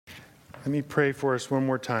Let me pray for us one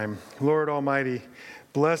more time. Lord Almighty,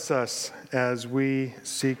 bless us as we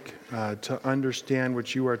seek to understand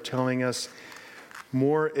what you are telling us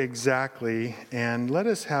more exactly, and let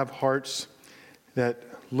us have hearts that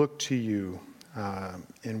look to you.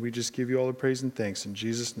 And we just give you all the praise and thanks in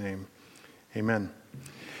Jesus' name. Amen.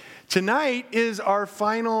 Tonight is our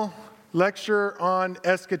final lecture on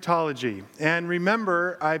eschatology. And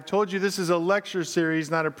remember, I've told you this is a lecture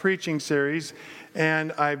series, not a preaching series.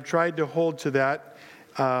 And I've tried to hold to that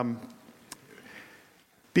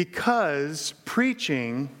because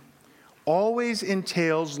preaching always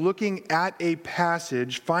entails looking at a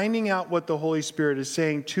passage, finding out what the Holy Spirit is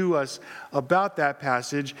saying to us about that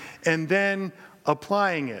passage, and then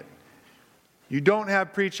applying it. You don't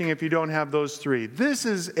have preaching if you don't have those three. This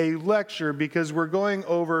is a lecture because we're going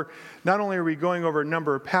over, not only are we going over a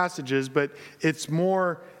number of passages, but it's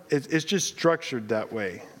just structured that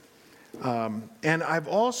way. And I've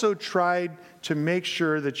also tried to make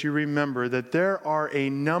sure that you remember that there are a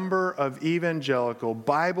number of evangelical,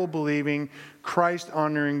 Bible-believing,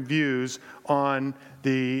 Christ-honoring views on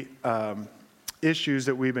the issues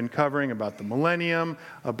that we've been covering about the millennium,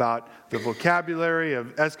 about the vocabulary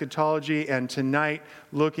of eschatology, and tonight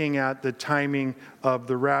looking at the timing of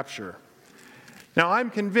the rapture. Now, I'm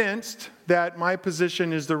convinced that my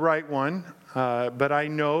position is the right one. But I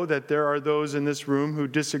know that there are those in this room who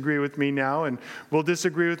disagree with me now and will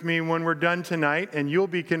disagree with me when we're done tonight, and you'll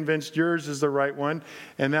be convinced yours is the right one,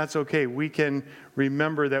 and that's okay. We can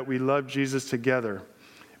remember that we love Jesus together.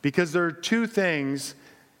 Because there are two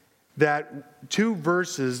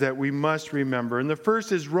verses that we must remember. And the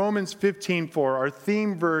first is Romans 15:4, our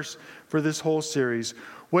theme verse for this whole series.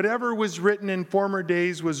 Whatever was written in former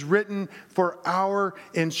days was written for our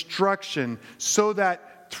instruction, so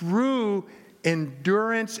that through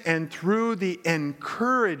endurance and through the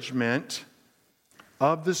encouragement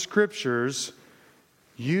of the Scriptures,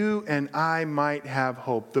 you and I might have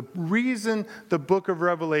hope. The reason the book of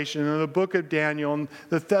Revelation and the book of Daniel and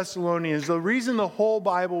the Thessalonians, the reason the whole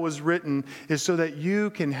Bible was written is so that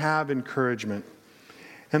you can have encouragement.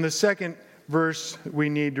 And the second verse we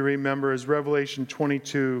need to remember is Revelation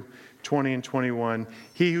 22:20 and 21.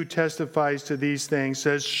 He who testifies to these things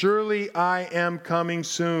says, "Surely I am coming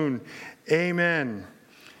soon." Amen.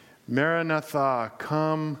 Maranatha,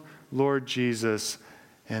 come, Lord Jesus,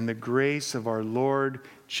 and the grace of our Lord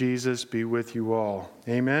Jesus be with you all.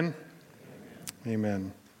 Amen.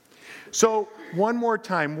 Amen. So, one more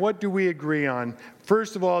time, what do we agree on?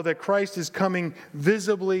 First of all, that Christ is coming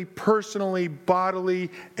visibly, personally, bodily,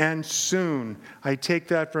 and soon. I take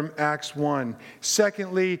that from Acts 1.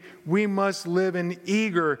 Secondly, we must live in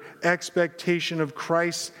eager expectation of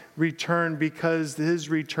Christ's return because his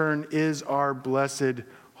return is our blessed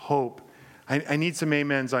hope. I need some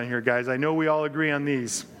amens on here, guys. I know we all agree on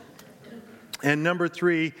these. And number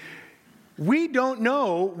 3, we don't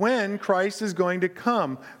know when Christ is going to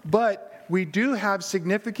come, but we do have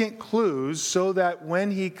significant clues so that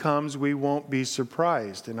when he comes, we won't be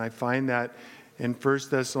surprised. And I find that in 1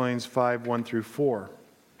 Thessalonians 5:1-4.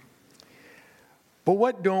 But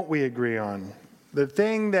what don't we agree on? The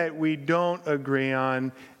thing that we don't agree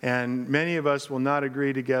on, and many of us will not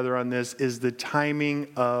agree together on this, is the timing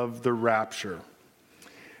of the rapture.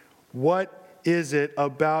 What is it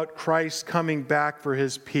about Christ coming back for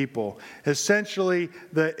his people? Essentially,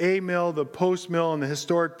 the amill, the post-mill, and the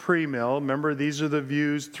historic pre-mill, remember these are the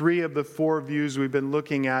views, 3 of the 4 views we've been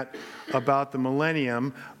looking at about the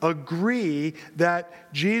millennium, agree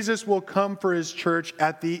that Jesus will come for his church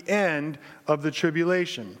at the end of the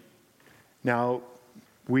tribulation. Now,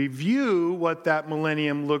 we view what that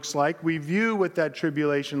millennium looks like, we view what that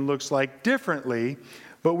tribulation looks like differently,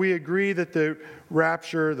 but we agree that the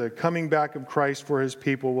rapture, the coming back of Christ for his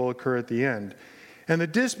people, will occur at the end. And the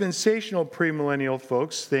dispensational premillennial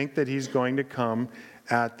folks think that he's going to come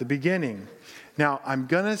at the beginning. Now, I'm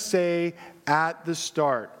going to say at the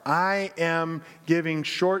start, I am giving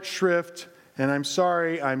short shrift, and I'm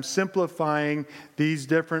sorry, I'm simplifying these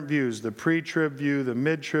different views, the pre-trib view, the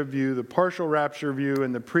mid-trib view, the partial rapture view,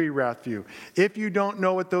 and the pre-wrath view. If you don't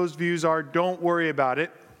know what those views are, don't worry about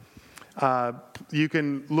it. You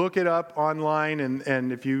can look it up online,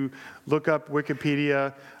 and if you look up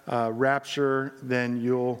Wikipedia rapture, then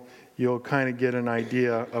you'll kind of get an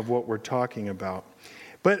idea of what we're talking about.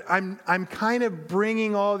 But I'm kind of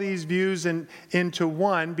bringing all these views into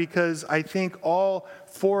one because I think all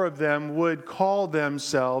 4 of them would call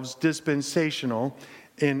themselves dispensational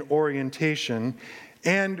in orientation.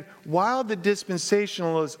 And while the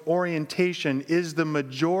dispensationalist orientation is the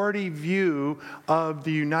majority view of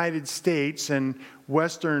the United States and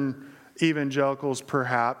Western evangelicals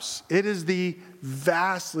perhaps, it is the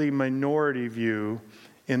vastly minority view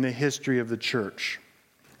in the history of the church.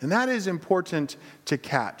 And that is important to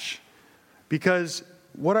catch, because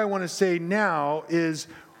what I want to say now is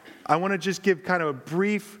I want to just give kind of a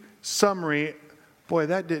brief summary. Boy,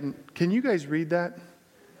 can you guys read that?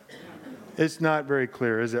 It's not very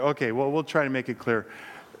clear, is it? Okay, well, we'll try to make it clear.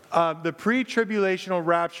 The pre-tribulational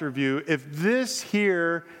rapture view, if this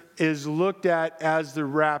here is looked at as the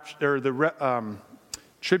rapture, or the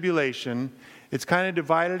tribulation, it's kind of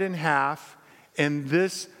divided in half, and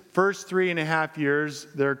this first 3.5 years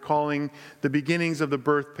they're calling the beginnings of the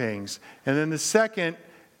birth pangs. And then the second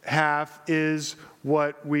half is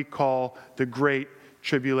what we call the Great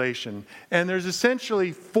Tribulation. And there's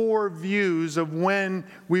essentially 4 views of when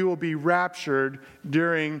we will be raptured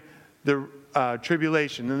during the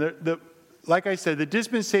tribulation. And like I said, the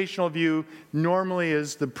dispensational view normally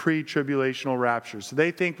is the pre-tribulational rapture. So they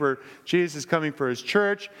think Jesus is coming for his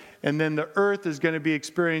church, and then the earth is going to be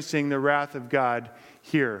experiencing the wrath of God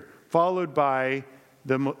here, followed by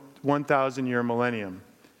the 1,000-year millennium.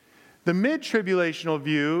 The mid-tribulational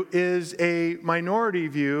view is a minority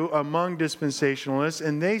view among dispensationalists,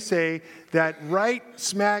 and they say that right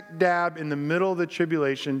smack dab in the middle of the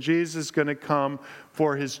tribulation, Jesus is going to come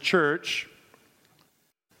for his church.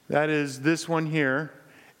 That is this one here.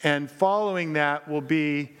 And following that will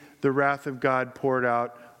be the wrath of God poured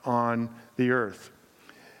out on the earth.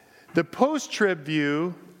 The post-trib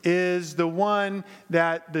view is the one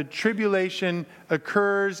that the tribulation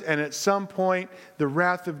occurs, and at some point the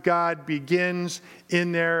wrath of God begins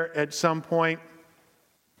in there at some point.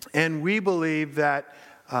 And we believe that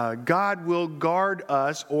God will guard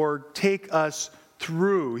us or take us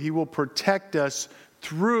through. He will protect us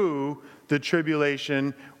through the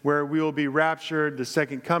tribulation, where we will be raptured, the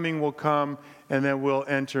second coming will come, and then we'll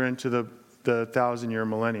enter into the 1,000-year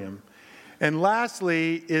millennium. And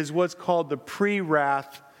lastly is what's called the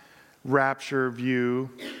pre-wrath rapture view.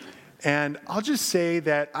 And I'll just say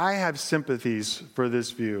that I have sympathies for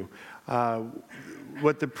this view.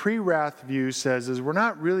 What the pre-wrath view says is we're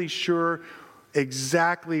not really sure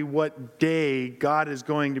exactly what day God is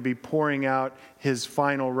going to be pouring out his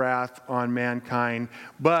final wrath on mankind,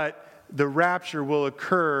 but the rapture will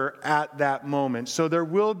occur at that moment. So there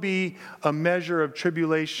will be a measure of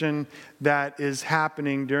tribulation that is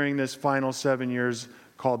happening during this final 7 years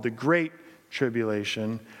called the Great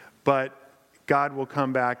Tribulation, but God will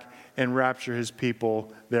come back and rapture his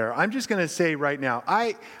people there. I'm just going to say right now,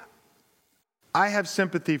 I have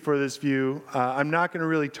sympathy for this view. I'm not going to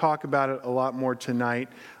really talk about it a lot more tonight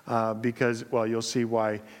because, well, you'll see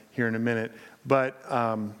why here in a minute. But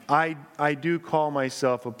I do call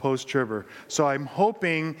myself a post-tribber. So I'm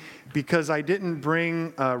hoping, because I didn't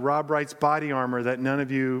bring Rob Wright's body armor, that none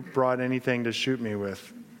of you brought anything to shoot me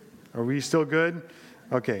with. Are we still good?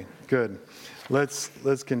 Okay, good. Let's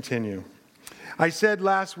continue. I said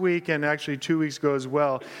last week, and actually 2 weeks ago as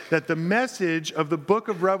well, that the message of the book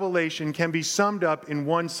of Revelation can be summed up in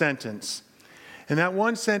one sentence. And that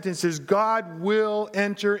one sentence is, God will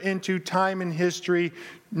enter into time and history,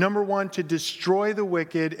 number 1, to destroy the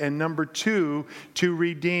wicked, and number 2, to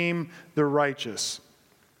redeem the righteous.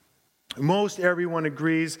 Most everyone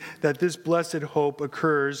agrees that this blessed hope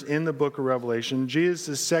occurs in the book of Revelation.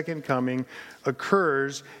 Jesus' second coming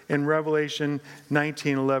occurs in Revelation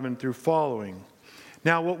 19:11 through following.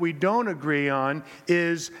 Now, what we don't agree on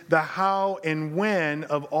is the how and when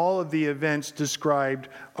of all of the events described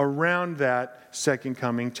around that second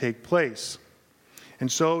coming take place.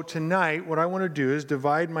 And so tonight, what I want to do is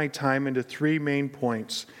divide my time into 3 main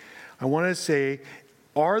points. I want to say,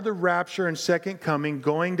 are the rapture and second coming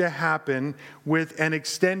going to happen with an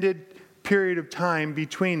extended period of time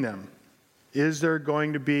between them? Is there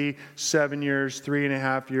going to be 7 years,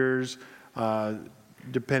 3.5 years,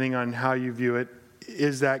 depending on how you view it?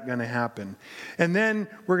 Is that going to happen? And then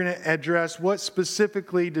we're going to address what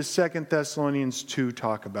specifically does 2 Thessalonians 2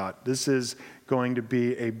 talk about. This is going to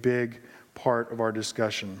be a big part of our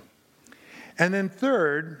discussion. And then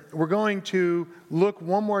third, we're going to look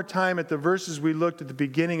one more time at the verses we looked at the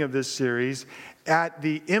beginning of this series, at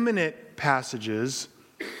the imminent passages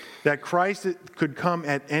that Christ could come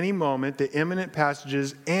at any moment, the imminent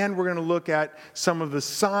passages, and we're going to look at some of the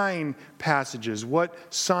sign passages, what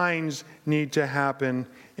signs need to happen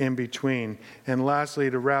in between. And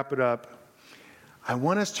lastly, to wrap it up, I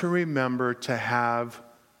want us to remember to have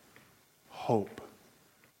hope.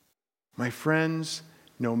 My friends,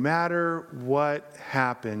 no matter what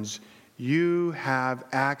happens, you have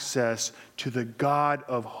access to the God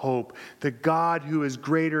of hope, the God who is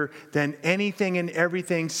greater than anything and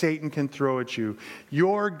everything Satan can throw at you.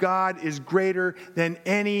 Your God is greater than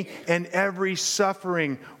any and every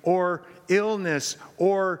suffering or illness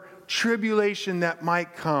or tribulation that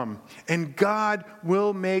might come. And God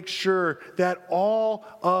will make sure that all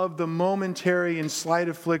of the momentary and slight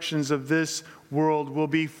afflictions of this world will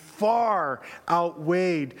be far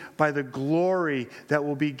outweighed by the glory that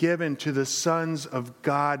will be given to the sons of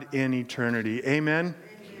God in eternity. Amen?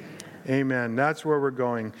 Amen. That's where we're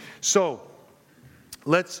going. So,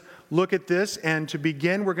 let's look at this, and to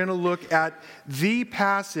begin, we're going to look at the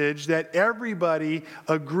passage that everybody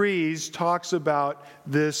agrees talks about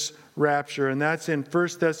this rapture, and that's in 1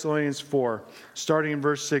 Thessalonians 4, starting in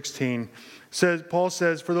verse 16. Paul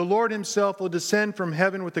says, "For the Lord himself will descend from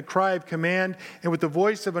heaven with the cry of command, and with the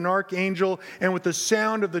voice of an archangel, and with the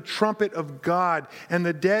sound of the trumpet of God, and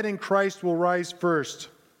the dead in Christ will rise first.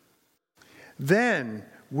 Then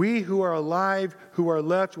we who are alive, who are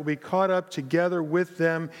left, will be caught up together with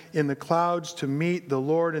them in the clouds to meet the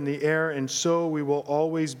Lord in the air, and so we will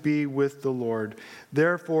always be with the Lord.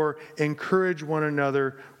 Therefore, encourage one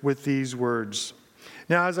another with these words."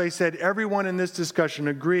 Now, as I said, everyone in this discussion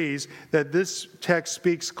agrees that this text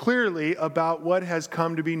speaks clearly about what has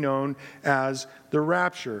come to be known as the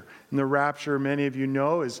rapture. And the rapture, many of you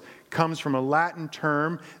know, comes from a Latin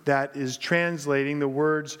term that is translating the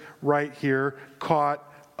words right here, caught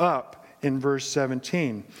up, in verse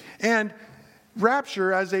 17. And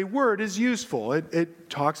rapture as a word is useful. It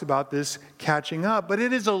talks about this catching up, but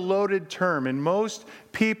it is a loaded term. And most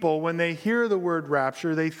people, when they hear the word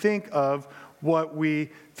rapture, they think of what we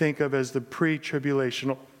think of as the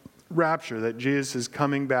pre-tribulational rapture, that Jesus is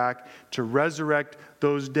coming back to resurrect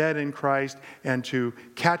those dead in Christ and to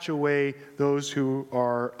catch away those who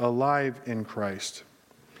are alive in Christ.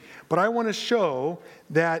 But I want to show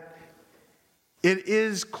that it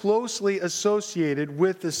is closely associated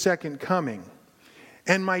with the second coming.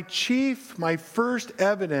 And my first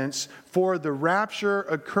evidence for the rapture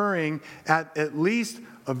occurring at least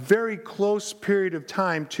a very close period of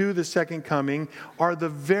time to the second coming are the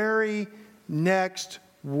very next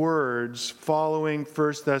words following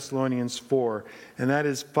 1 Thessalonians 4, and that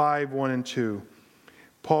is 5:1 and 2.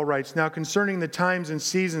 Paul writes, "Now concerning the times and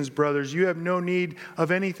seasons, brothers, you have no need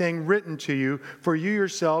of anything written to you, for you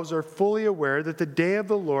yourselves are fully aware that the day of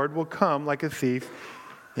the Lord will come like a thief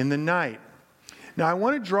in the night." Now I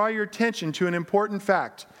want to draw your attention to an important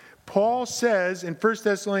fact. Paul says in 1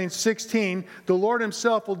 Thessalonians 16, the Lord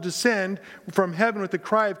himself will descend from heaven with a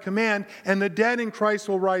cry of command, and the dead in Christ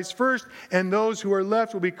will rise first, and those who are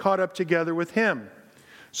left will be caught up together with him.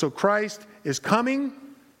 So Christ is coming.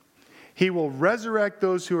 He will resurrect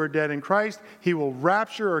those who are dead in Christ. He will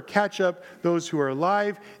rapture or catch up those who are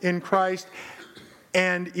alive in Christ.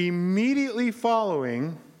 And immediately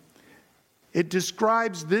following, it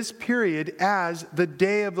describes this period as the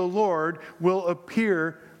day of the Lord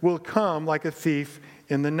will come like a thief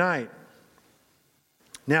in the night.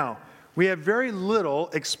 Now, we have very little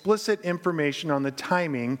explicit information on the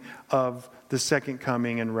timing of the second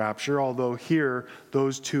coming and rapture, although here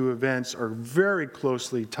those two events are very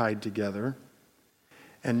closely tied together.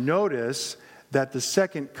 And notice that the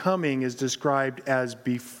second coming is described as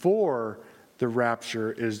before the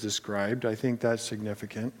rapture is described. I think that's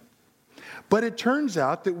significant. But it turns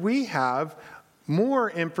out that we have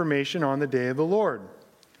more information on the day of the Lord.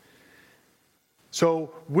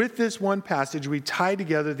 So with this one passage, we tie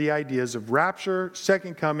together the ideas of rapture,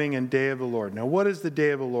 second coming, and day of the Lord. Now, what is the day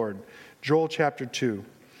of the Lord? Joel chapter 2.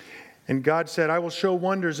 "And God said, I will show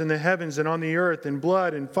wonders in the heavens and on the earth, in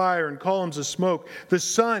blood and fire and columns of smoke. The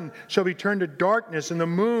sun shall be turned to darkness and the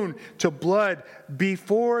moon to blood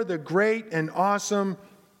before the great and awesome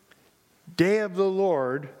day of the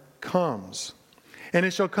Lord comes. And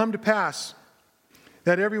it shall come to pass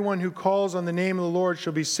that everyone who calls on the name of the Lord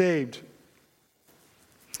shall be saved.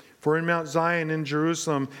 For in Mount Zion in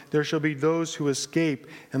Jerusalem there shall be those who escape,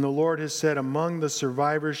 and the Lord has said, among the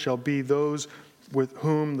survivors shall be those with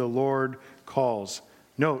whom the Lord calls."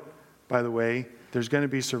 Note, by the way, there's going to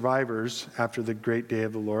be survivors after the great day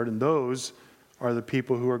of the Lord, and those are the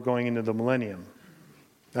people who are going into the millennium.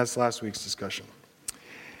 That's last week's discussion.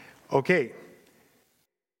 Okay.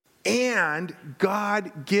 And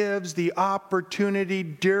God gives the opportunity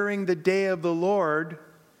during the day of the Lord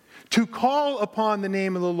to call upon the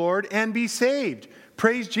name of the Lord and be saved.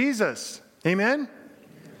 Praise Jesus. Amen?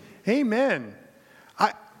 Amen.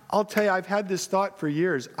 I'll tell you, I've had this thought for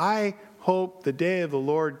years. I hope the day of the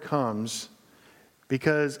Lord comes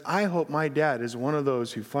because I hope my dad is one of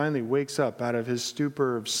those who finally wakes up out of his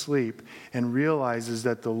stupor of sleep and realizes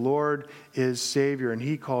that the Lord is Savior and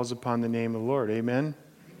he calls upon the name of the Lord. Amen?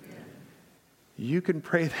 Amen. You can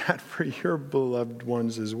pray that for your beloved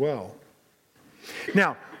ones as well.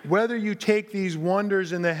 Now, whether you take these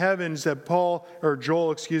wonders in the heavens that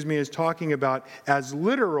Joel is talking about as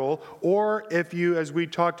literal, or if you, as we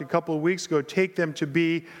talked a couple of weeks ago, take them to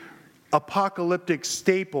be apocalyptic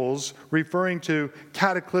staples referring to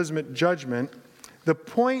cataclysmic judgment, the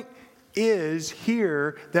point is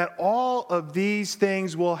here that all of these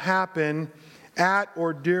things will happen at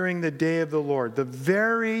or during the day of the Lord, the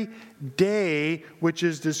very day which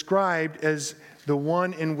is described as the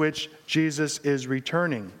one in which Jesus is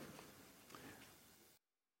returning.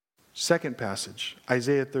 Second passage,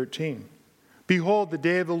 Isaiah 13. Behold, the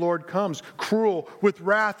day of the Lord comes, cruel, with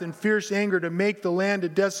wrath and fierce anger, to make the land a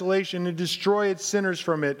desolation and destroy its sinners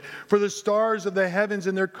from it. For the stars of the heavens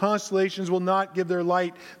and their constellations will not give their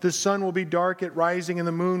light. The sun will be dark at rising, and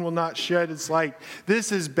the moon will not shed its light.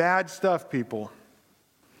 This is bad stuff, people.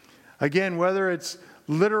 Again, whether it's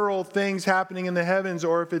literal things happening in the heavens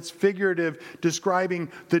or if it's figurative, describing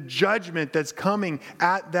the judgment that's coming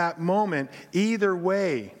at that moment, either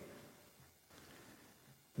way,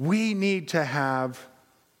 we need to have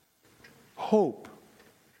hope.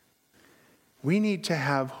 We need to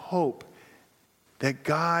have hope that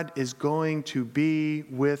God is going to be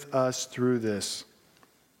with us through this.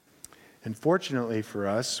 And fortunately for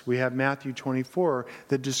us, we have Matthew 24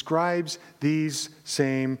 that describes these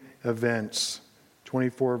same events.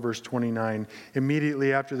 24 verse 29.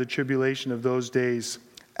 Immediately after the tribulation of those days,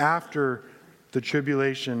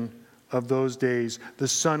 the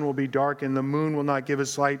sun will be dark and the moon will not give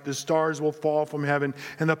its light. The stars will fall from heaven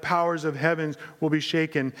and the powers of heaven will be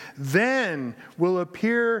shaken. Then will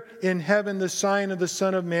appear in heaven the sign of the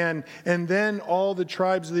Son of Man. And then all the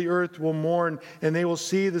tribes of the earth will mourn, and they will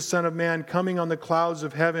see the Son of Man coming on the clouds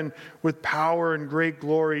of heaven with power and great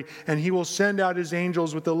glory. And he will send out his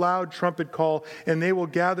angels with a loud trumpet call, and they will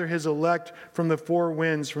gather his elect from the four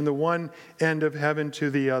winds, from the one end of heaven to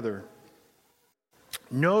the other.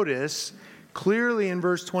 Notice clearly in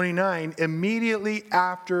verse 29, immediately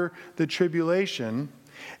after the tribulation,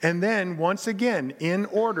 and then once again in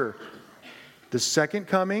order, the second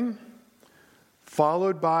coming,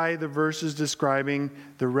 followed by the verses describing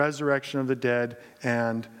the resurrection of the dead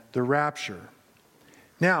and the rapture.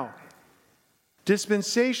 Now,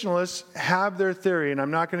 dispensationalists have their theory, and I'm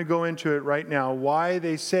not going to go into it right now, why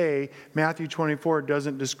they say Matthew 24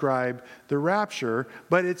 doesn't describe the rapture,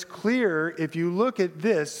 but it's clear if you look at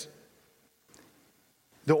this,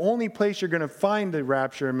 the only place you're going to find the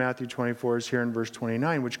rapture in Matthew 24 is here in verse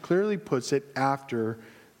 29, which clearly puts it after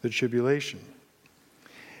the tribulation.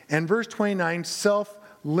 And verse 29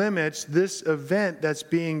 self-limits this event that's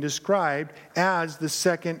being described as the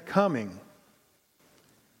second coming.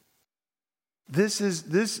 This is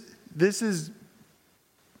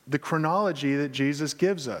the chronology that Jesus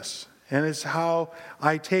gives us, and it's how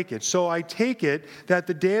I take it. So I take it that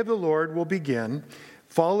the day of the Lord will begin,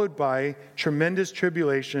 followed by tremendous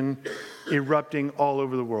tribulation erupting all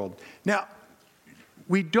over the world. Now,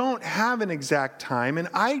 we don't have an exact time, and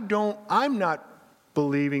I'm not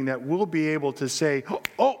believing that we'll be able to say,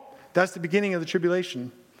 oh, that's the beginning of the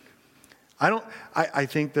tribulation. I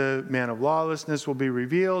think the man of lawlessness will be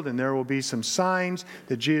revealed and there will be some signs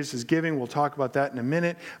that Jesus is giving. We'll talk about that in a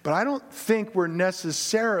minute. But I don't think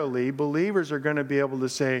believers are going to be able to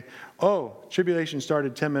say, oh, tribulation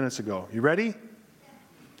started 10 minutes ago. You ready?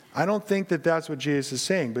 I don't think that that's what Jesus is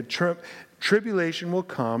saying. But tribulation will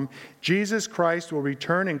come. Jesus Christ will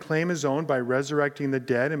return and claim his own by resurrecting the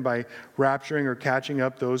dead and by rapturing or catching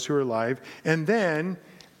up those who are alive. And then,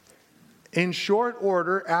 in short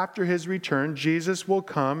order, after his return, Jesus will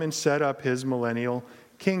come and set up his millennial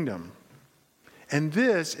kingdom. And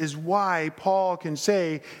this is why Paul can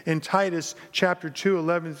say in Titus chapter 2,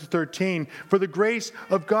 11 to 13, for the grace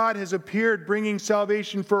of God has appeared, bringing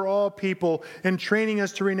salvation for all people and training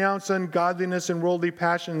us to renounce ungodliness and worldly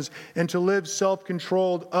passions and to live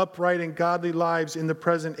self-controlled, upright, and godly lives in the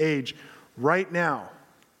present age. Right now,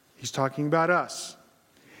 he's talking about us.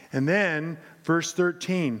 And then verse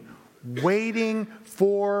 13, waiting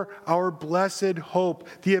for our blessed hope,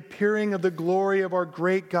 the appearing of the glory of our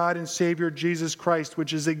great God and Savior Jesus Christ,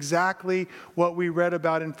 which is exactly what we read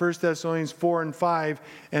about in 1 Thessalonians 4 and 5,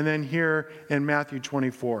 and then here in Matthew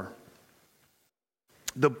 24.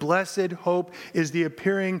 The blessed hope is the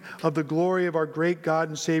appearing of the glory of our great God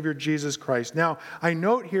and Savior Jesus Christ. Now, I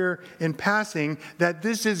note here in passing that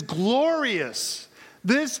this is glorious.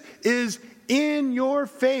 This is in your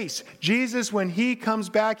face. Jesus, when he comes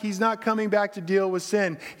back, he's not coming back to deal with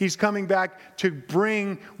sin. He's coming back to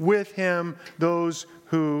bring with him those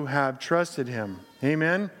who have trusted him.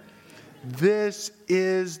 Amen? This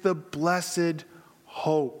is the blessed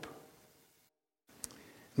hope.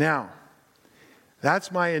 Now,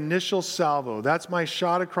 that's my initial salvo. That's my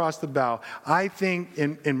shot across the bow. I think,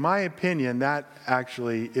 in my opinion, that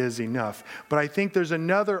actually is enough. But I think there's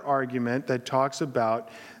another argument that talks about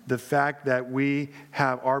the fact that we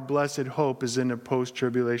have our blessed hope is in a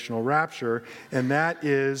post-tribulational rapture, and that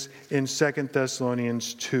is in 2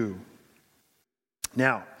 Thessalonians 2.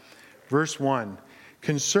 Now, verse 1.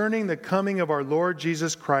 Concerning the coming of our Lord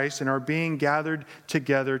Jesus Christ and our being gathered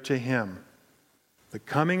together to him. The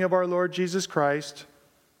coming of our Lord Jesus Christ,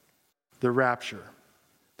 the rapture.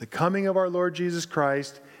 The coming of our Lord Jesus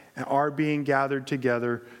Christ and our being gathered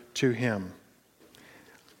together to him.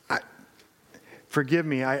 Forgive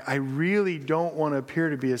me, I really don't want to appear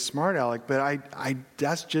to be a smart aleck, but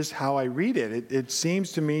that's just how I read it. It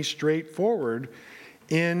seems to me straightforward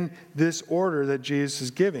in this order that Jesus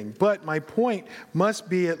is giving. But my point must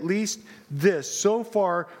be at least this. So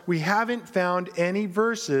far, we haven't found any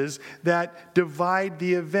verses that divide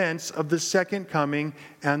the events of the second coming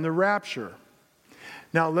and the rapture.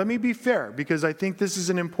 Now, let me be fair, because I think this is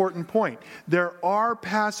an important point. There are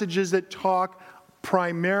passages that talk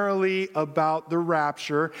primarily about the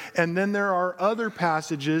rapture, and then there are other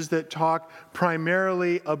passages that talk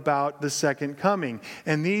primarily about the second coming.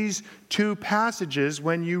 And these two passages,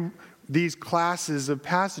 these classes of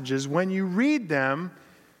passages, when you read them,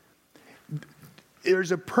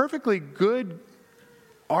 there's a perfectly good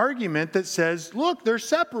argument that says, look, they're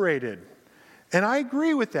separated. And I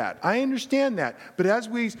agree with that. I understand that. But as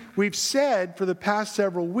we've said for the past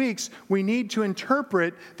several weeks, we need to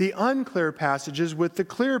interpret the unclear passages with the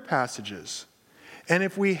clear passages. And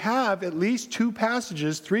if we have at least two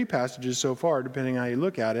passages, three passages so far, depending on how you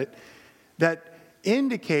look at it, that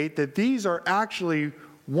indicate that these are actually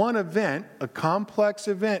one event, a complex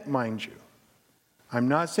event, mind you. I'm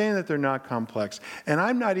not saying that they're not complex. And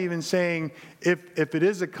I'm not even saying if it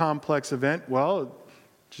is a complex event, well,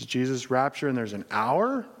 does Jesus rapture and there's an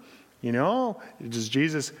hour? You know, does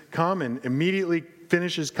Jesus come and immediately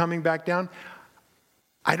finishes coming back down?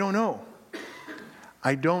 I don't know.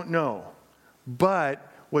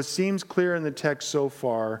 But what seems clear in the text so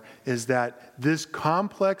far is that this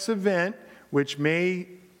complex event, which may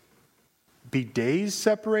be days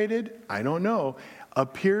separated, I don't know,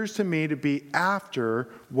 appears to me to be after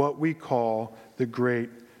what we call the Great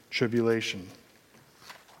Tribulation.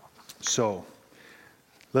 So,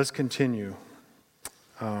 let's continue.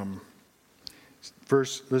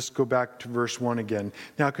 Let's go back to verse 1 again.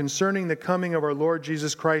 Now, concerning the coming of our Lord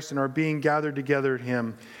Jesus Christ and our being gathered together at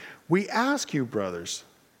him, we ask you, brothers,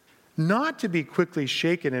 not to be quickly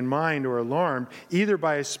shaken in mind or alarmed, either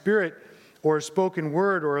by a spirit or a spoken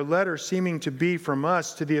word or a letter seeming to be from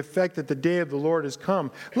us to the effect that the day of the Lord has come.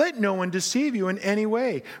 Let no one deceive you in any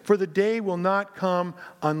way, for the day will not come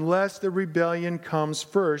unless the rebellion comes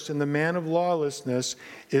first and the man of lawlessness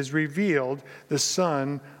is revealed, the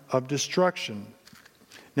son of destruction.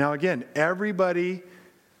 Now again, everybody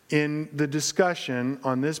in the discussion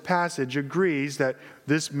on this passage agrees that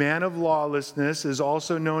this man of lawlessness is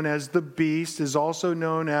also known as the beast, is also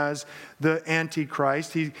known as the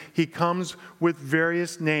Antichrist. He comes with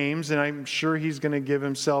various names, and I'm sure he's going to give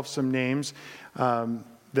himself some names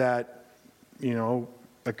that,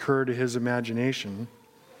 occur to his imagination.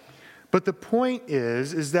 But the point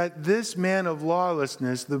is that this man of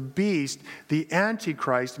lawlessness, the beast, the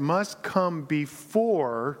Antichrist, must come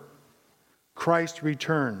before Christ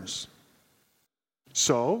returns.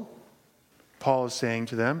 So, Paul is saying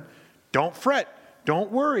to them, don't fret,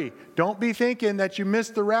 don't worry, don't be thinking that you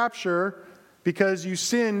missed the rapture because you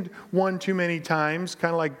sinned one too many times,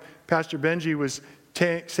 kind of like Pastor Benji was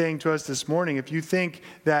saying to us this morning. If you think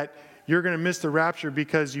that you're going to miss the rapture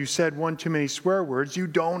because you said one too many swear words, you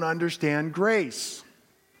don't understand grace.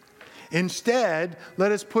 Instead,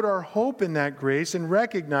 let us put our hope in that grace and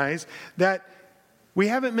recognize that we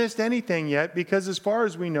haven't missed anything yet because as far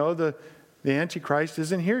as we know, the Antichrist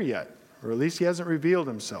isn't here yet, or at least he hasn't revealed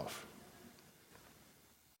himself.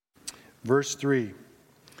 Verse 3,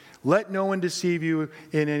 let no one deceive you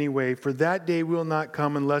in any way, for that day will not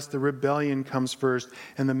come unless the rebellion comes first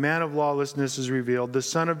and the man of lawlessness is revealed, the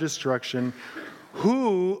son of destruction,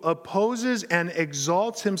 who opposes and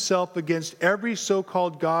exalts himself against every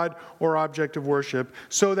so-called God or object of worship,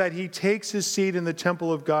 so that he takes his seat in the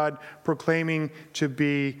temple of God, proclaiming to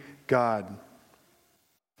be God.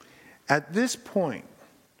 At this point,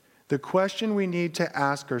 the question we need to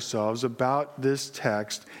ask ourselves about this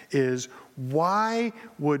text is, why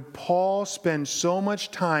would Paul spend so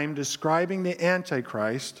much time describing the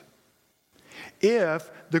Antichrist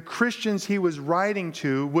if the Christians he was writing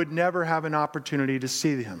to would never have an opportunity to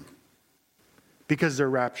see him? Because they're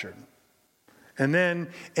raptured. And then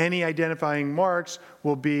any identifying marks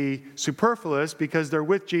will be superfluous because they're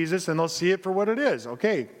with Jesus and they'll see it for what it is.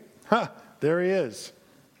 Okay, there he is.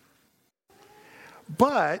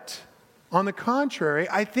 But on the contrary,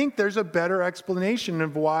 I think there's a better explanation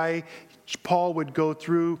of why Paul would go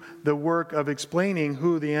through the work of explaining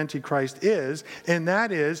who the Antichrist is, and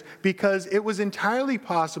that is because it was entirely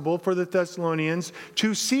possible for the Thessalonians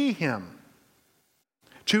to see him,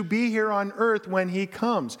 to be here on earth when he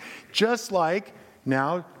comes. Just like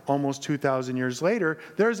now, almost 2,000 years later,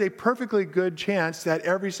 there's a perfectly good chance that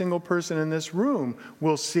every single person in this room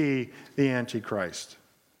will see the Antichrist.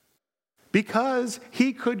 Because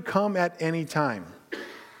he could come at any time.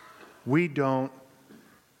 We don't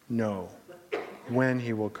know when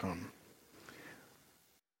he will come.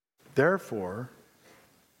 Therefore,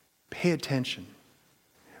 pay attention.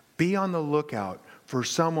 Be on the lookout for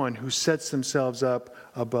someone who sets themselves up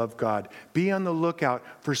above God. Be on the lookout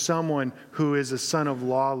for someone who is a son of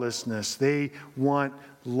lawlessness. They want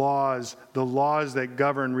laws, the laws that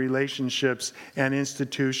govern relationships and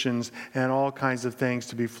institutions and all kinds of things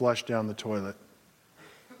to be flushed down the toilet.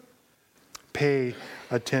 Pay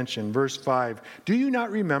attention. Verse 5, do you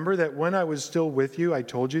not remember that when I was still with you, I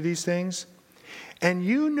told you these things? And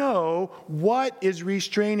you know what is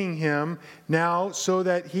restraining him now so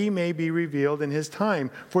that he may be revealed in his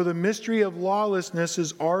time. For the mystery of lawlessness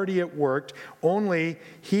is already at work. Only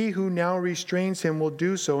he who now restrains him will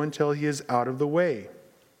do so until he is out of the way.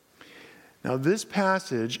 Now, this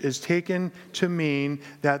passage is taken to mean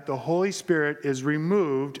that the Holy Spirit is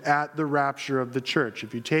removed at the rapture of the church.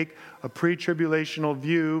 If you take a pre-tribulational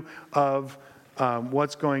view of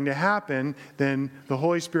what's going to happen, then the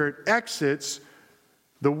Holy Spirit exits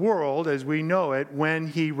the world as we know it when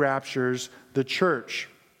he raptures the church.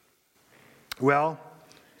 Well,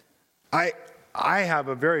 I have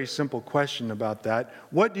a very simple question about that.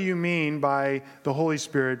 What do you mean by the Holy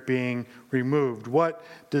Spirit being removed? What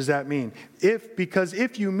does that mean? Because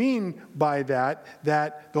if you mean by that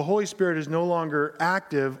the Holy Spirit is no longer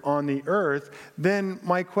active on the earth, then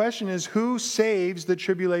my question is, who saves the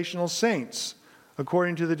tribulational saints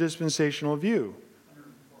according to the dispensational view?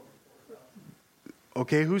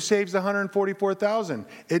 Okay, who saves the 144,000?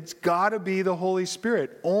 It's got to be the Holy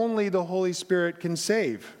Spirit. Only the Holy Spirit can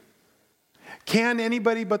save. Can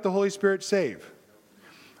anybody but the Holy Spirit save?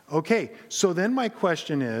 Okay, so then my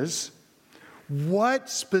question is, what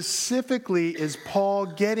specifically is Paul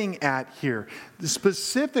getting at here?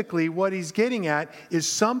 Specifically, what he's getting at is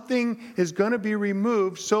something is going to be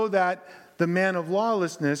removed so that the man of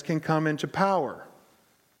lawlessness can come into power.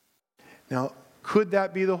 Now, could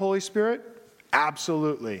that be the Holy Spirit?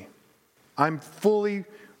 Absolutely. I'm fully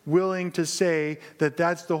willing to say that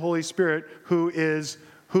that's the Holy Spirit whose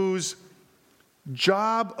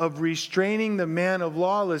job of restraining the man of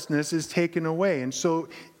lawlessness is taken away. And so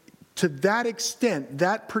to that extent,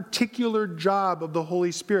 that particular job of the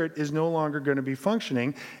Holy Spirit is no longer going to be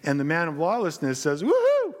functioning. And the man of lawlessness says,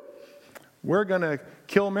 woohoo, we're going to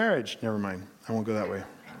kill marriage. Never mind, I won't go that way.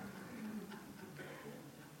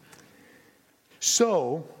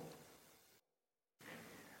 So,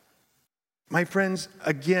 my friends,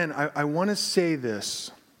 again, I want to say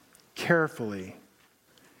this carefully.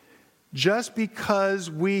 Just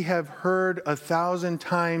because we have heard 1,000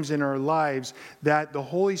 times in our lives that the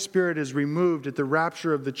Holy Spirit is removed at the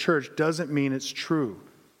rapture of the church doesn't mean it's true.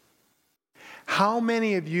 How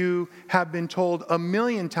many of you have been told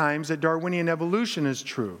 1,000,000 times that Darwinian evolution is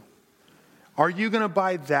true? Are you going to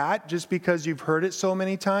buy that just because you've heard it so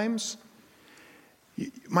many times?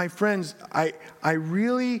 My friends, I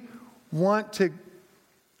really want to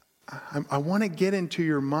get into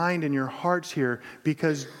your mind and your hearts here,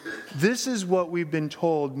 because this is what we've been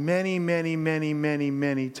told many, many, many, many,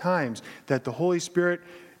 many times, that the Holy Spirit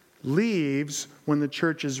leaves when the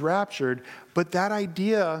church is raptured. But that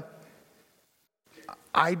idea,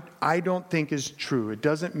 I don't think is true. It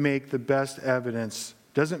doesn't make the best evidence,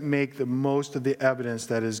 doesn't make the most of the evidence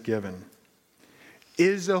that is given.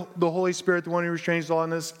 Is the Holy Spirit the one who restrains all in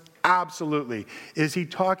this? Absolutely. Is he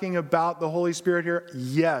talking about the Holy Spirit here?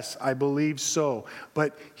 Yes, I believe so.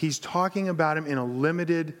 But he's talking about him in a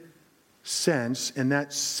limited sense, and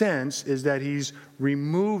that sense is that he's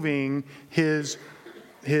removing his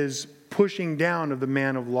pushing down of the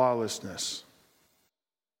man of lawlessness.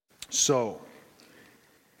 So,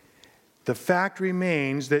 The fact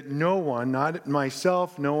remains that no one, not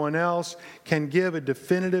myself, no one else, can give a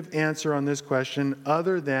definitive answer on this question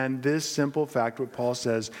other than this simple fact, what Paul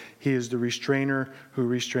says, he is the restrainer who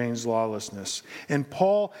restrains lawlessness. And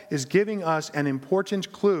Paul is giving us an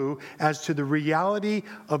important clue as to the reality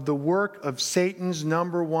of the work of Satan's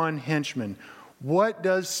number one henchman. What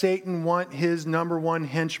does Satan want his number one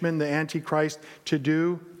henchman, the Antichrist, to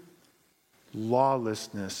do?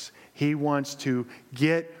 Lawlessness. He wants to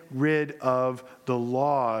get rid of the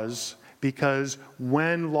laws because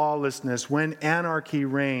when lawlessness, when anarchy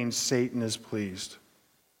reigns, Satan is pleased.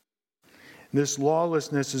 This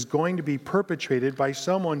lawlessness is going to be perpetrated by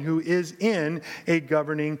someone who is in a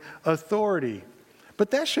governing authority. But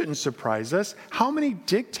that shouldn't surprise us. How many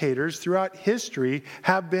dictators throughout history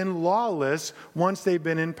have been lawless once they've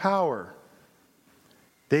been in power?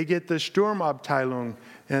 They get the Sturmabteilung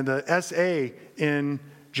and the SA in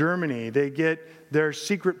Germany. They get their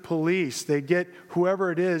secret police. They get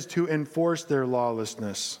whoever it is to enforce their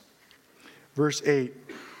lawlessness. Verse 8.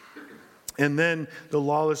 And then the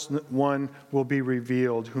lawless one will be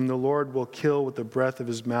revealed, whom the Lord will kill with the breath of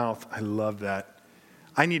his mouth. I love that.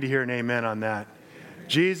 I need to hear an amen on that.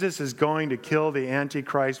 Jesus is going to kill the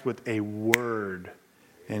Antichrist with a word,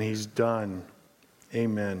 and he's done.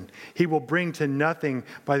 Amen. He will bring to nothing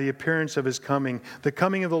by the appearance of his coming. The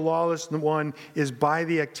coming of the lawless one is by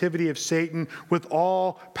the activity of Satan with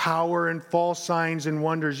all power and false signs and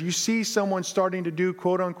wonders. You see someone starting to do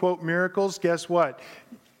quote unquote miracles, guess what?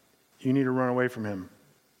 You need to run away from him.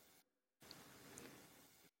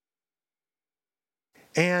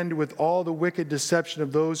 And with all the wicked deception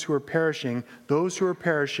of those who are perishing,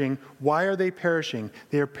 why are they perishing?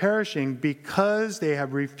 They are perishing because they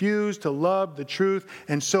have refused to love the truth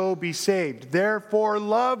and so be saved. Therefore,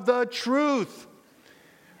 love the truth.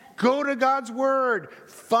 Go to God's word.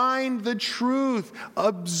 Find the truth.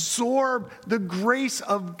 Absorb the grace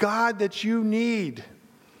of God that you need.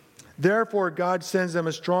 Therefore, God sends them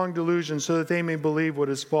a strong delusion so that they may believe what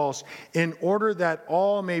is false, in order that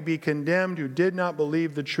all may be condemned who did not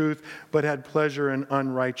believe the truth, but had pleasure in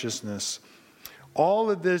unrighteousness. All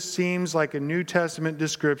of this seems like a New Testament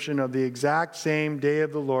description of the exact same day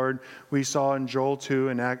of the Lord we saw in Joel 2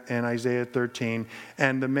 and Isaiah 13,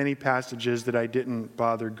 and the many passages that I didn't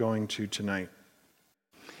bother going to tonight.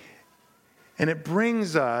 And it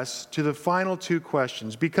brings us to the final two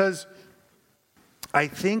questions, because I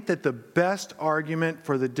think that the best argument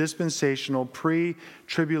for the dispensational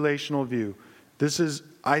pre-tribulational view, this is,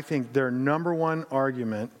 I think, their number one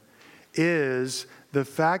argument, is the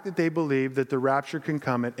fact that they believe that the rapture can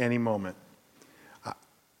come at any moment.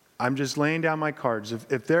 I'm just laying down my cards.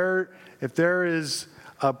 If there is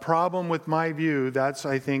a problem with my view, that's,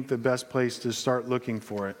 I think, the best place to start looking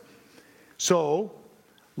for it. So,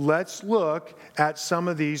 let's look at some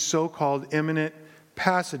of these so-called imminent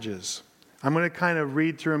passages. I'm going to kind of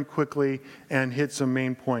read through them quickly and hit some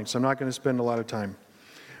main points. I'm not going to spend a lot of time.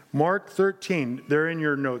 Mark 13, they're in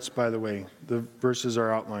your notes, by the way. The verses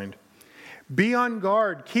are outlined. Be on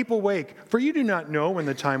guard, keep awake, for you do not know when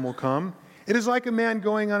the time will come. It is like a man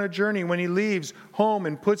going on a journey when he leaves home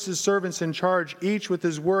and puts his servants in charge, each with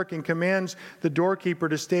his work, and commands the doorkeeper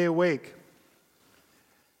to stay awake.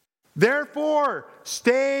 Therefore,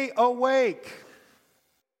 stay awake.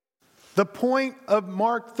 The point of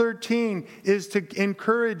Mark 13 is to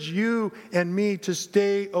encourage you and me to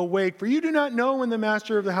stay awake. For you do not know when the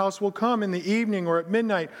master of the house will come, in the evening or at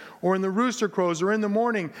midnight or in the rooster crows or in the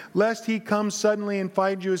morning, lest he come suddenly and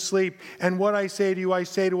find you asleep. And what I say to you, I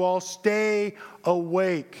say to all, stay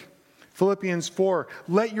awake. Philippians 4,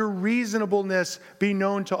 let your reasonableness be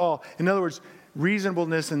known to all. In other words,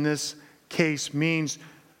 reasonableness in this case means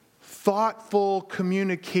thoughtful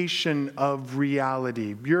communication of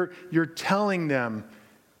reality. You're telling them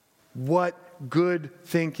what good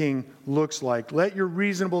thinking looks like. Let your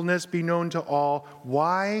reasonableness be known to all.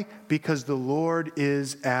 Why? Because the Lord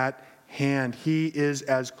is at hand. He is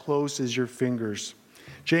as close as your fingers.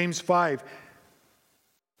 James 5,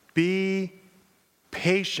 be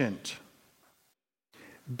patient.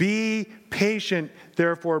 Be patient,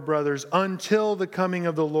 therefore, brothers, until the coming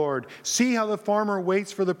of the Lord. See how the farmer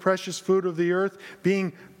waits for the precious food of the earth,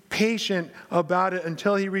 being patient about it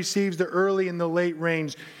until he receives the early and the late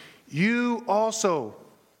rains. You also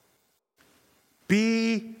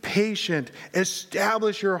be patient.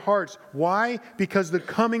 Establish your hearts. Why? Because the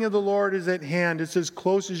coming of the Lord is at hand. It's as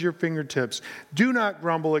close as your fingertips. Do not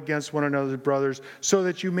grumble against one another, brothers, so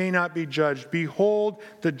that you may not be judged. Behold,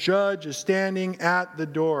 the judge is standing at the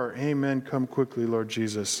door. Amen. Come quickly, Lord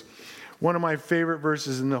Jesus. One of my favorite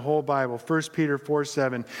verses in the whole Bible, 1 Peter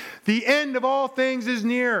 4:7. The end of all things is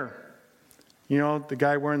near. You know, the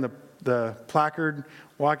guy wearing the the placard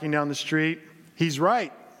walking down the street. He's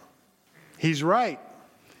right. He's right.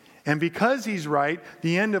 And because he's right,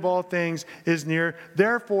 the end of all things is near.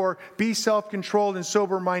 Therefore, be self-controlled and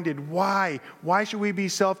sober-minded. Why? Why should we be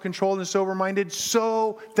self-controlled and sober-minded?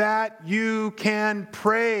 So that you can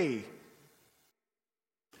pray.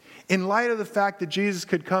 In light of the fact that Jesus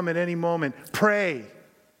could come at any moment, pray.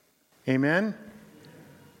 Amen?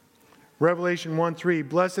 Revelation 1:3,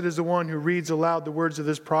 blessed is the one who reads aloud the words of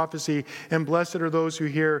this prophecy, and blessed are those who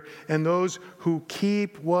hear, and those who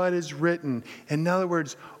keep what is written. In other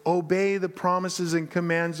words, obey the promises and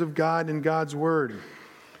commands of God and God's word.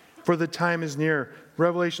 For the time is near.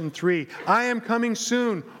 Revelation 3, I am coming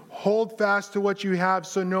soon. Hold fast to what you have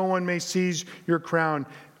so no one may seize your crown.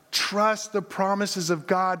 Trust the promises of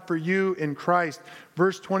God for you in Christ.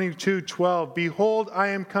 Verse 22:12, behold, I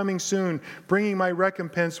am coming soon, bringing my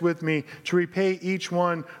recompense with me to repay each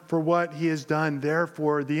one for what he has done.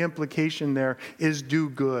 Therefore, the implication there is do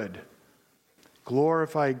good.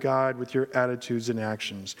 Glorify God with your attitudes and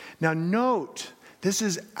actions. Now note, this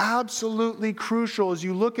is absolutely crucial as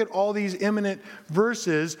you look at all these imminent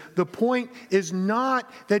verses. The point is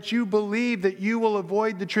not that you believe that you will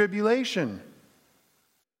avoid the tribulation.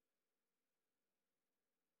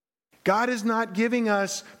 God is not giving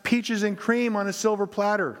us peaches and cream on a silver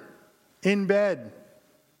platter in bed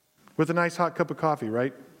with a nice hot cup of coffee,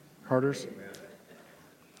 right, Harders?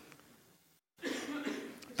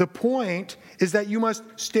 The point is that you must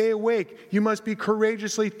stay awake. You must be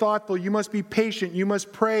courageously thoughtful. You must be patient. You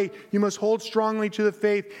must pray. You must hold strongly to the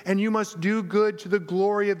faith. And you must do good to the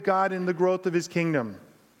glory of God and the growth of His kingdom.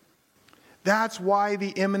 That's why the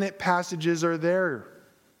imminent passages are there.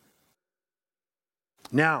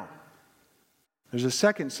 Now, there's a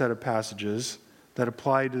second set of passages that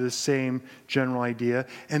apply to the same general idea.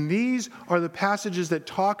 And these are the passages that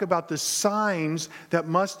talk about the signs that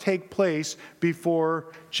must take place before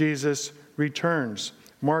Jesus returns.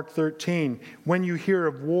 Mark 13, when you hear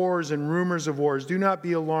of wars and rumors of wars, do not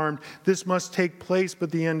be alarmed. This must take place,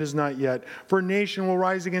 but the end is not yet. For nation will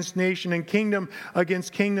rise against nation and kingdom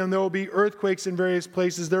against kingdom. There will be earthquakes in various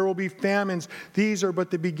places. There will be famines. These are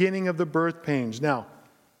but the beginning of the birth pains. Now,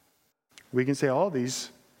 we can say all these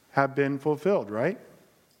have been fulfilled, right?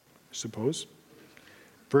 I suppose.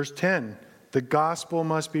 Verse 10, the gospel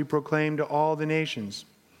must be proclaimed to all the nations.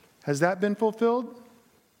 Has that been fulfilled?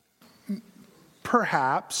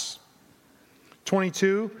 Perhaps.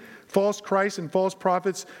 22, false Christs and false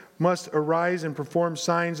prophets must arise and perform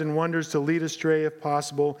signs and wonders to lead astray, if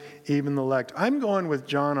possible, even the elect. I'm going with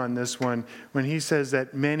John on this one when he says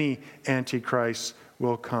that many antichrists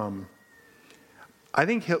will come. I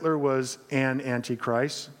think Hitler was an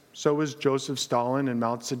antichrist. So was Joseph Stalin and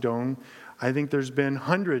Mao Zedong. I think there's been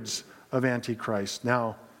hundreds of antichrists.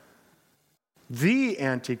 Now, the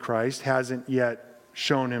antichrist hasn't yet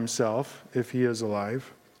shown himself, if he is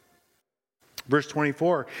alive. Verse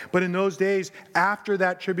 24, but in those days, after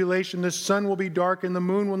that tribulation, the sun will be dark and the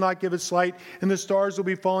moon will not give its light, and the stars will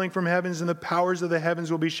be falling from heavens, and the powers of the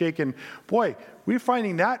heavens will be shaken. Boy, we're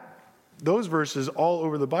finding those verses all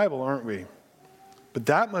over the Bible, aren't we? But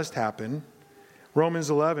that must happen. Romans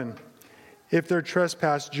 11, if their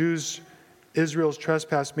trespass, Israel's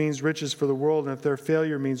trespass means riches for the world, and if their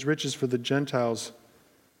failure means riches for the Gentiles.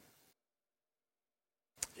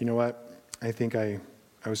 You know what? I think I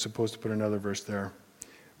was supposed to put another verse there.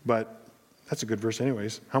 But that's a good verse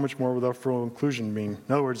anyways. How much more will that full inclusion mean?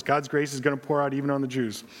 In other words, God's grace is going to pour out even on the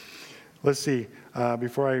Jews. Let's see.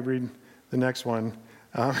 Before I read the next one.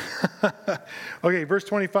 Okay, verse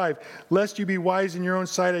 25. Lest you be wise in your own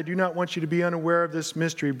sight, I do not want you to be unaware of this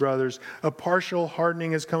mystery, brothers. A partial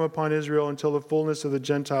hardening has come upon Israel until the fullness of the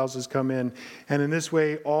Gentiles has come in. And in this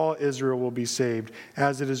way, all Israel will be saved.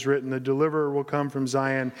 As it is written, the deliverer will come from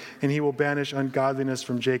Zion, and he will banish ungodliness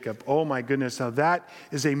from Jacob. Oh my goodness. Now that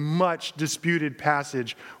is a much disputed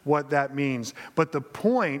passage, what that means. But the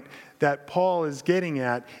point that Paul is getting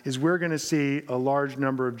at is we're going to see a large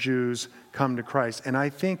number of Jews come to Christ. And I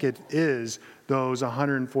think it is those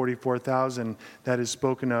 144,000 that is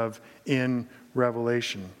spoken of in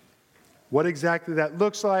Revelation. What exactly that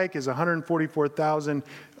looks like, is 144,000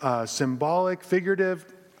 symbolic,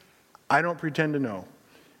 figurative? I don't pretend to know.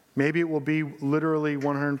 Maybe it will be literally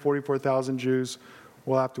 144,000 Jews.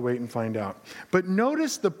 We'll have to wait and find out. But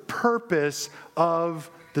notice the purpose of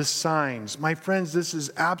the signs. My friends, this is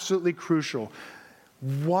absolutely crucial.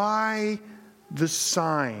 Why the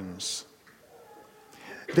signs?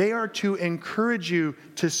 They are to encourage you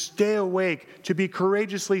to stay awake, to be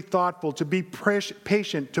courageously thoughtful, to be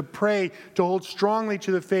patient, to pray, to hold strongly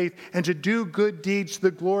to the faith, and to do good deeds to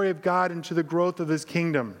the glory of God and to the growth of His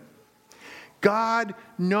kingdom. God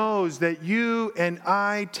knows that you and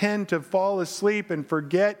I tend to fall asleep and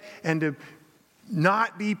forget and to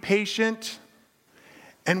not be patient.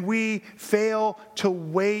 And we fail to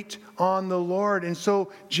wait on the Lord. And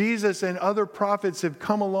so Jesus and other prophets have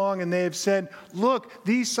come along and they have said, look,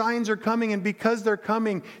 these signs are coming, and because they're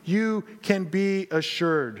coming, you can be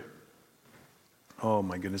assured. Oh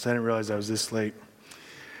my goodness, I didn't realize I was this late.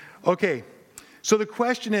 Okay, so the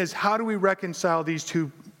question is, how do we reconcile these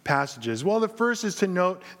two passages? Well, the first is to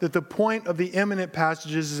note that the point of the imminent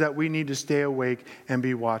passages is that we need to stay awake and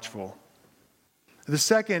be watchful. The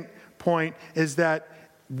second point is that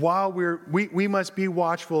while we must be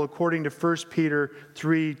watchful according to 1 Peter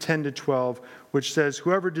 3:10-12, which says,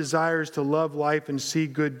 whoever desires to love life and see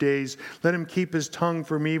good days, let him keep his tongue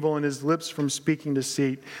from evil and his lips from speaking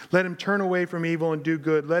deceit. Let him turn away from evil and do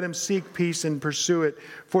good. Let him seek peace and pursue it.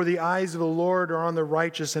 For the eyes of the Lord are on the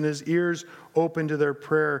righteous, and his ears open to their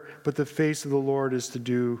prayer. But the face of the Lord is to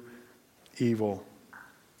do evil,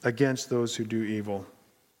 against those who do evil.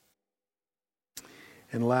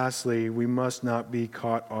 And lastly, we must not be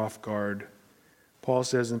caught off guard. Paul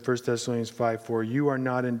says in 1 Thessalonians 5:4, you are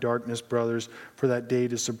not in darkness, brothers, for that day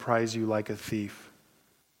to surprise you like a thief.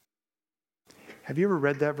 Have you ever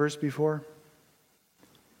read that verse before?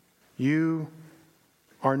 You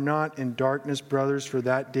are not in darkness, brothers, for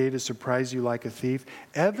that day to surprise you like a thief.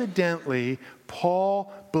 Evidently,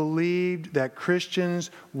 Paul believed that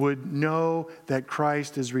Christians would know that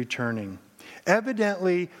Christ is returning.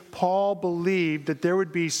 Evidently, Paul believed that there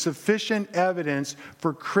would be sufficient evidence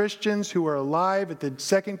for Christians who are alive at the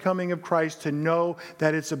second coming of Christ to know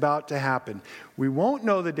that it's about to happen. We won't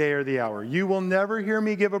know the day or the hour. You will never hear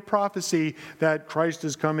me give a prophecy that Christ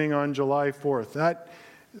is coming on July 4th.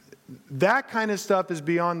 That kind of stuff is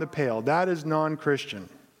beyond the pale. That is non-Christian.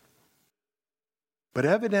 But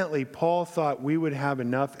evidently, Paul thought we would have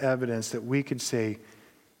enough evidence that we could say,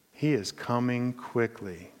 he is coming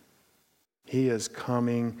quickly. He is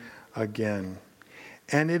coming again.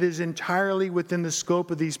 And it is entirely within the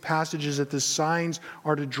scope of these passages that the signs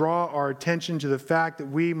are to draw our attention to the fact that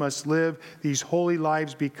we must live these holy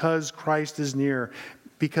lives because Christ is near.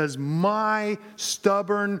 Because my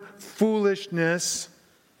stubborn foolishness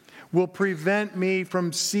will prevent me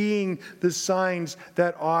from seeing the signs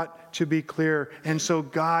that ought to be clear. And so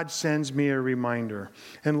God sends me a reminder.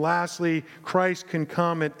 And lastly, Christ can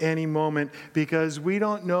come at any moment because we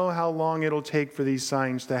don't know how long it'll take for these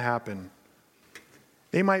signs to happen.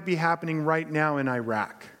 They might be happening right now in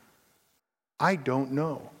Iraq. I don't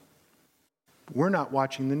know. We're not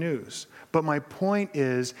watching the news. But my point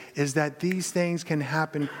is that these things can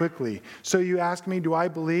happen quickly. So you ask me, do I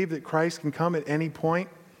believe that Christ can come at any point?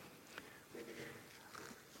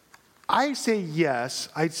 I say yes.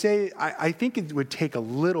 I think it would take a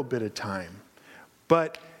little bit of time.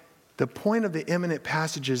 But the point of the imminent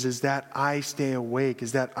passages is that I stay awake,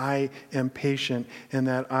 is that I am patient, and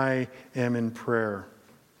that I am in prayer.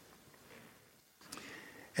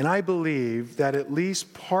 And I believe that at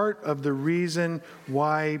least part of the reason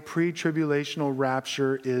why pre-tribulational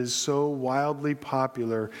rapture is so wildly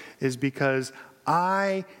popular is because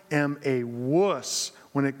I am a wuss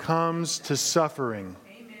when it comes to suffering.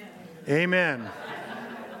 Amen.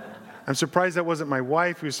 I'm surprised that wasn't my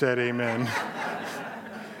wife who said amen.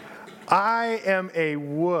 I am a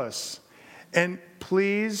wuss. And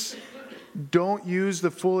please don't use the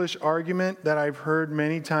foolish argument that I've heard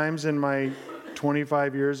many times in my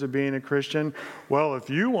 25 years of being a Christian. Well, if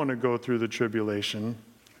you want to go through the tribulation,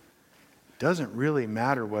 it doesn't really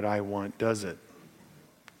matter what I want, does it?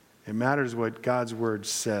 It matters what God's word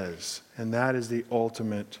says. And that is the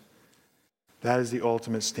ultimate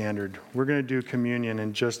standard. We're going to do communion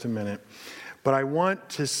in just a minute. But I want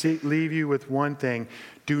to leave you with one thing.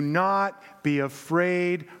 Do not be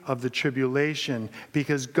afraid of the tribulation,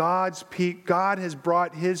 because God has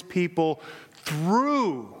brought his people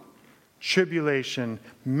through tribulation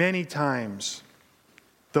many times.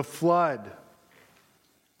 The flood,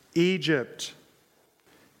 Egypt,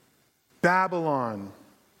 Babylon,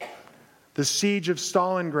 the siege of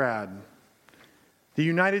Stalingrad, the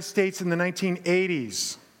United States in the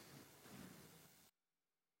 1980s.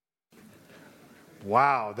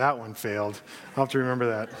 Wow, that one failed. I'll have to remember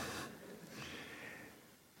that.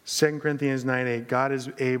 2 Corinthians 9:8, God is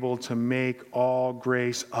able to make all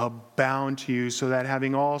grace abound to you, so that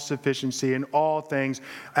having all sufficiency in all things,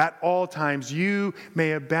 at all times, you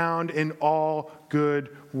may abound in all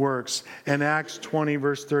good works. And Acts 20,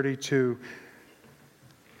 verse 32,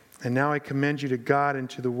 and now I commend you to God and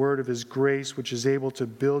to the word of his grace, which is able to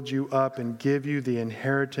build you up and give you the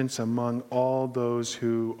inheritance among all those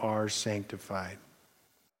who are sanctified.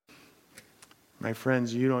 My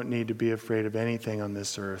friends, you don't need to be afraid of anything on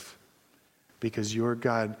this earth because your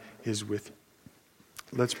God is with you.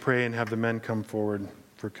 Let's pray and have the men come forward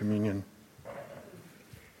for communion.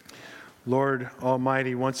 Lord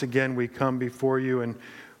Almighty, once again we come before you and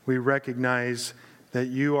we recognize that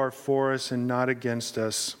you are for us and not against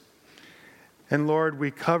us. And Lord, we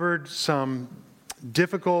covered some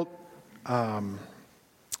difficult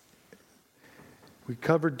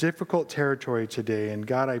territory today. And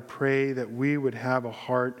God, I pray that we would have a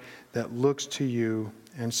heart that looks to you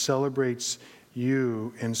and celebrates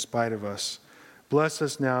you in spite of us. Bless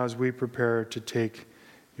us now as we prepare to take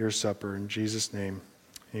your supper. In Jesus' name,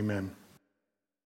 amen.